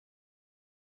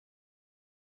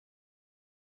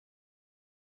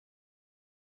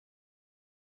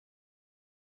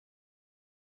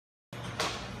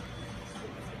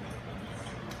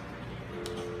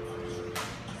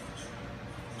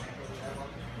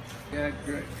Yeah,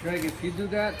 Greg, if you do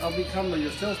that, I'll become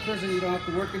your salesperson. You don't have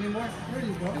to work anymore. There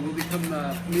you go. And we'll become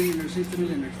millionaires,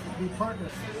 millionaires. Be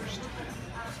partners first.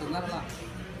 So not a lot.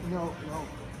 No.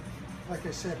 Like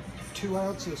I said, 2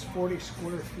 ounces, 40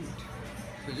 square feet.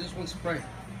 So just one spray.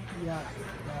 Yeah.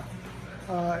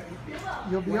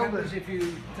 You'll be What able happens to. if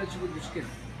you touch it with your skin?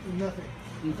 Nothing.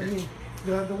 Okay. I mean,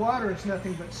 the water is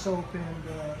nothing but soap and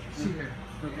cedar.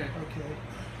 Okay.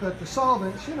 But the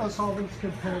solvents, solvents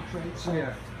can penetrate. So,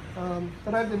 Yeah.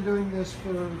 But I've been doing this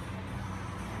for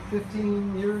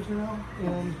 15 years now,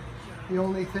 and the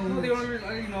only thing. No, the only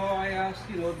reason, I asked,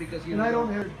 because And I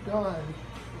don't have it done.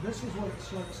 This is what it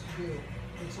starts to do.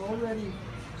 It's already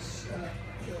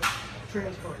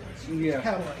transferring. It's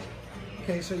catalyzed.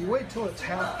 Okay, so you wait till it's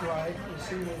half dry. You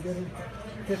see we're getting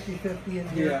 50-50 in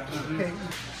here. Yeah. Okay.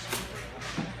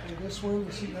 And this one,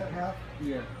 you see that half?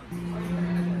 Yeah.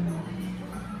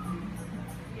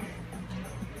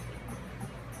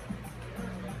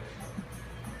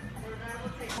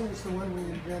 It's the one we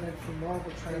invented for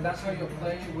marble training. And that's how you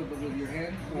play with your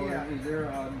hand, or is there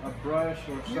a brush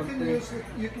or something?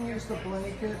 You can use the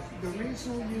blanket. The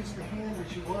reason we use the hand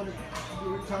is we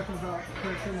were talking about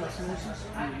peripheral osmosis.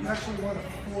 You actually want to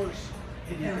force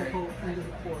the chemical into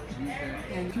the pores.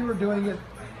 And if you were doing it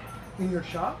in your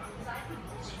shop,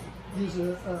 use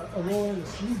a roller and a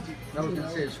squeegee. I was going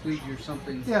to say a squeegee or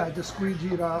something. Yeah, just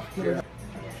squeegee it off. Get it out.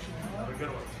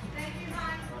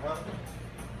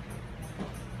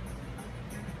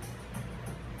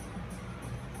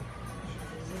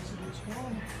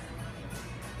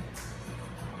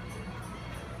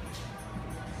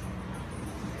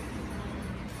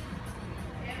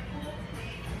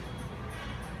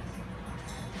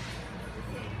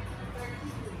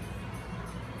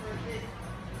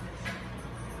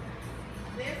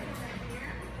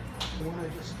 The one I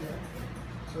just did.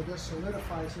 So this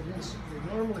solidifies it.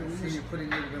 Normally we use. You're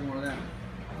putting a little bit more of that.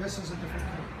 This is a different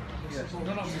chemical. Yes.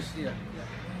 No, just yeah.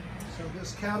 So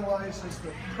this catalyzes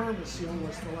the permaseal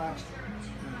was the last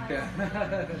one.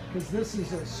 Yeah. Because this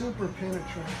is a super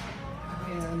penetrant,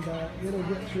 and it'll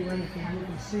get through anything. You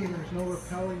can see there's no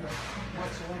repelling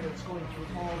whatsoever. It's going through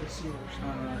all the sealers.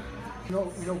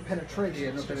 No penetration.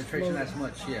 Yeah, no penetration as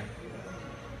much. Yeah.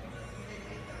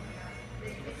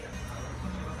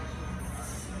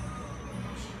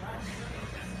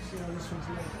 See how this one's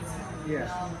like? Yeah.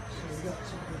 So we got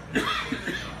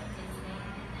something.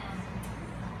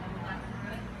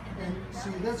 And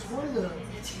see, that's one of the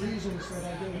reasons that I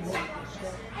didn't want to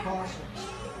start process.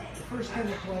 The first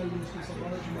chemical I used was a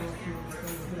large molecule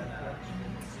of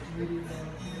medium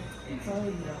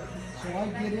fine. So I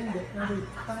get into every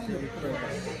kind of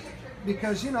chemical.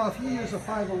 Because, if you use a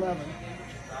 511,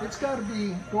 it's got to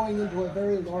be going into a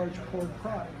very large poured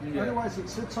product. Yeah. Otherwise, it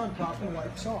sits on top and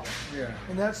wipes off. Yeah.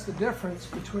 And that's the difference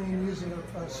between using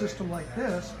a system like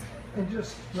this and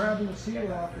just grabbing the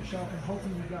sealer off the shelf and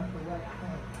hoping you got the right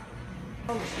kind.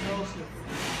 Oh, it smells different.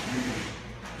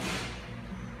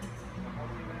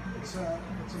 It's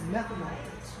a methanol,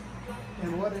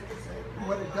 and what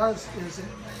it does is it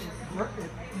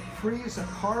frees a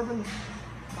carbon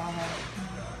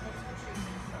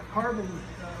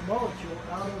molecule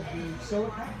out of the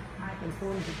silica and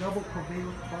forms a double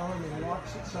covalent bond and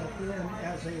locks itself in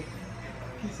as a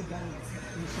piece of diamond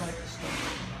inside the stone.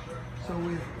 So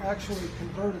we've actually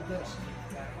converted this.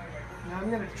 Now I'm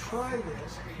going to try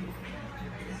this,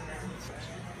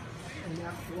 and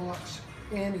that blocks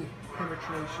any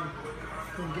penetration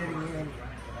from getting in,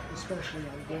 especially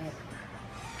on granite.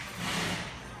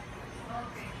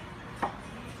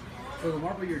 So the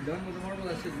marble, you're done with the marble?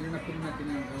 That's it? You're not putting nothing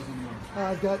else on the marble?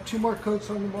 I've got 2 more coats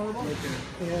on the marble,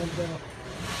 okay. And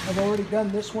I've already done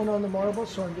this one on the marble,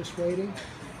 so I'm just waiting.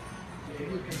 You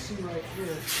can see right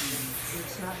here,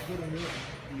 it's not getting in.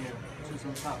 Yeah, it's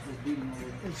on top, it's beating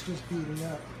over. It's just beating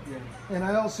up. Yeah. And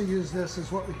I also use this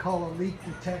as what we call a leak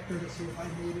detector to see if I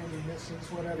need any misses,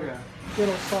 whatever. Yeah.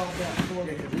 It'll solve that for Yeah,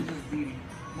 me. because it's just beating,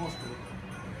 most of it.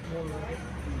 All right.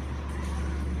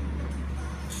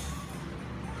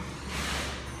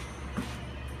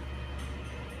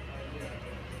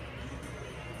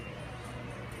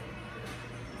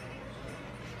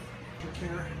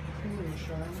 Repair, clean and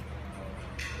shine,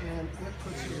 and it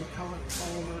puts the repellent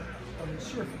polymer on the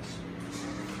surface.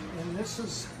 And this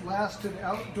has lasted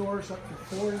outdoors up to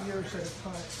 4 years at a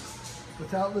time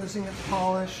without losing its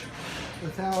polish,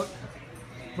 without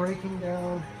breaking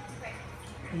down.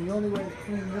 And the only way to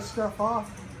clean this stuff off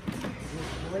is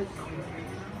with brake cleaner.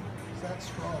 It's that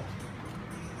strong.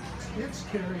 Its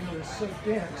carrier is so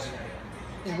dense,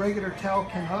 a regular towel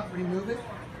cannot remove it.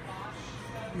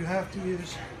 You have to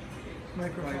use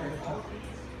microfiber towel.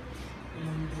 And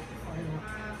then you get the final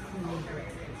cleaning.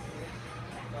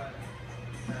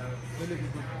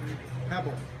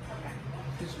 pebble.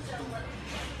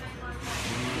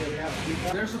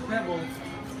 There's a pebble.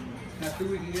 I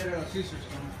think we can get it on scissor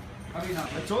stone. I mean,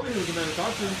 I told you he was a man to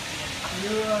talk to.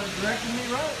 You're directing me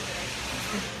right.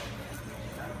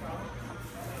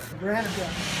 Granite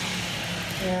gun.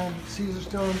 And Caesar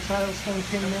Stone, Silas Stone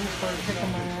came in and started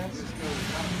kicking my ass.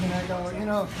 And I go, you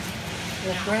know,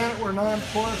 if granite were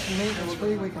non-porous and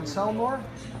maintenance-free, we can sell more.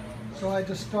 So I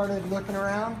just started looking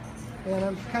around, and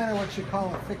I'm kind of what you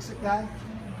call a fix-it guy.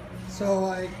 So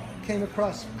I came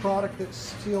across a product that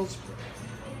seals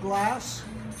glass,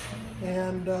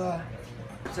 and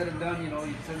said and done, you know,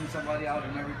 you send somebody out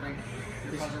and everything.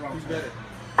 Who's better?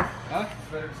 Huh?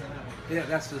 Better than that. Yeah,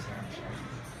 that's the.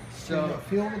 so you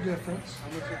feel the difference. How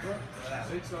much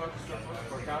is it? $6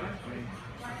 for a counter?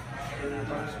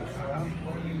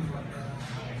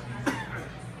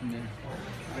 Yeah.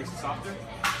 Makes it softer?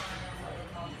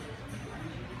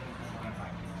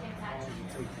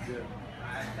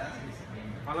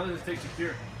 How long does it take to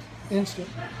cure? Instant.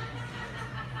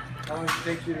 How long does it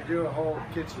take you to do a whole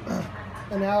kitchen?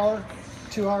 An hour,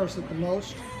 2 hours at the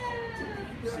most.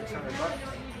 $600.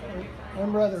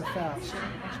 I'm rather fast.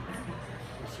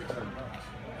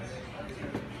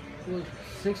 It was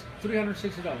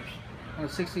 $360 on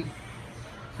 60.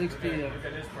 Look at this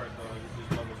part though, it just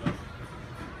bubbles up.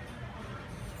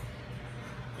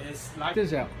 It's like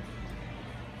This out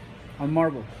on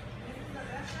marble.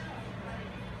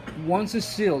 Once it's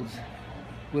sealed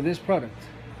with this product,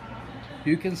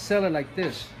 you can sell it like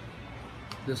this.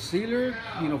 The sealer,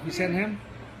 you know, if we send him,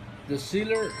 the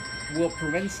sealer will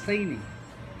prevent staining.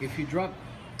 If you drop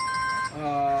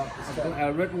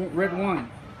a red wine,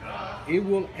 it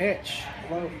will etch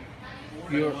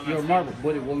your marble,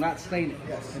 but it will not stain it.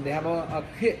 Yes. And they have a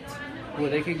kit where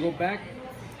they can go back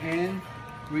and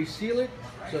reseal it.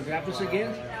 So if it happens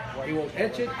again, it will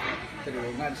etch it, but it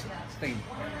will not stain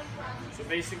it. so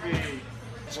basically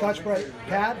Scotch-Brite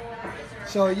pad,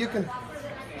 so you can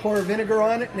pour vinegar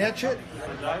on it and etch it.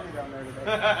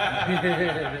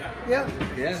 Yeah,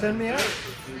 Yeah. send me out.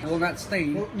 It will not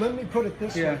stain. Well, let me put it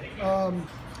this Yeah. way.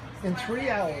 In 3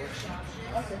 hours,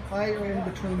 I earn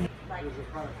between.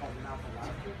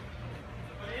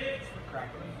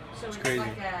 So it's crazy.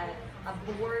 like a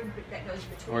board that goes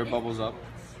between. or it bubbles up.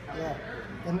 Yeah,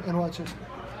 and watch this.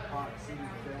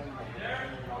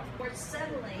 Where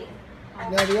suddenly.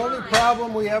 Now the only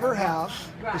problem we ever have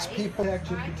is Right. people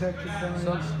protected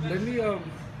So burns. let me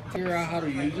figure out how to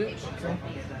use it.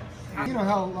 You know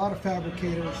how a lot of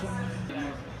fabricators.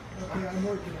 Okay, I'm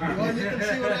working. Well, you can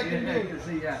see what I can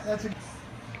do. Yeah. That's a.